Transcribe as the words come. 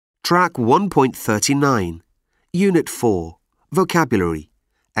Track 1.39, Unit 4, Vocabulary,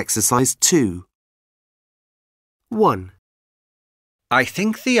 Exercise 2. 1. I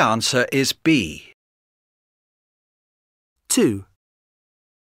think the answer is B. 2.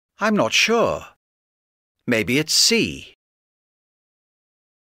 I'm not sure. Maybe it's C.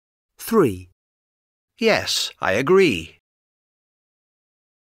 3. Yes, I agree.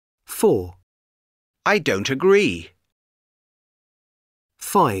 4. I don't agree.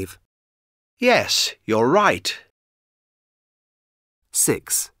 5. Yes, you're right.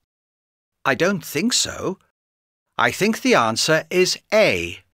 6. I don't think so. I think the answer is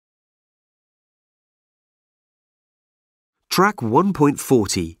A. Track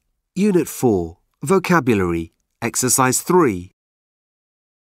 1.40, Unit 4, Vocabulary, Exercise 3.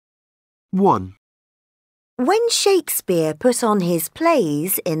 1. When Shakespeare put on his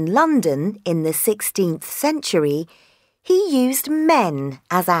plays in London in the 16th century, he used men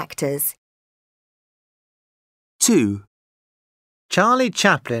as actors. 2. Charlie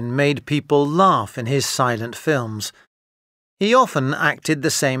Chaplin made people laugh in his silent films. He often acted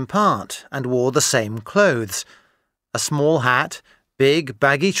the same part and wore the same clothes. A small hat, big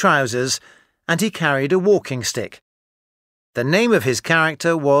baggy trousers, and he carried a walking stick. The name of his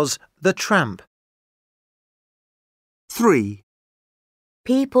character was the Tramp. 3.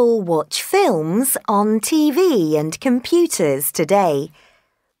 People watch films on TV and computers today,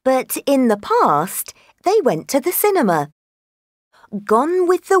 but in the past they went to the cinema. Gone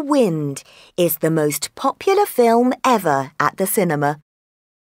with the Wind is the most popular film ever at the cinema.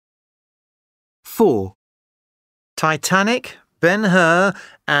 4. Titanic, Ben-Hur,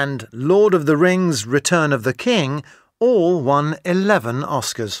 and Lord of the Rings: Return of the King all won 11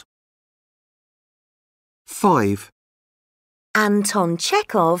 Oscars. 5. Anton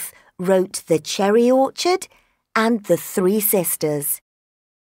Chekhov wrote The Cherry Orchard and The Three Sisters.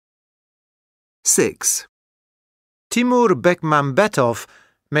 6. Timur Bekmambetov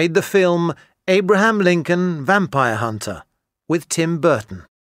made the film Abraham Lincoln Vampire Hunter with Tim Burton.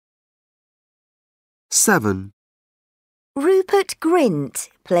 7. Rupert Grint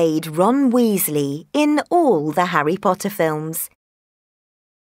played Ron Weasley in all the Harry Potter films.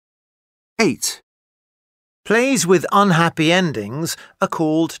 8. Plays with unhappy endings are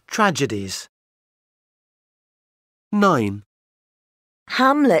called tragedies. 9.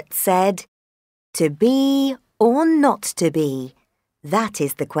 Hamlet said, "To be or not to be, that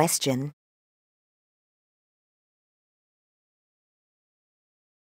is the question."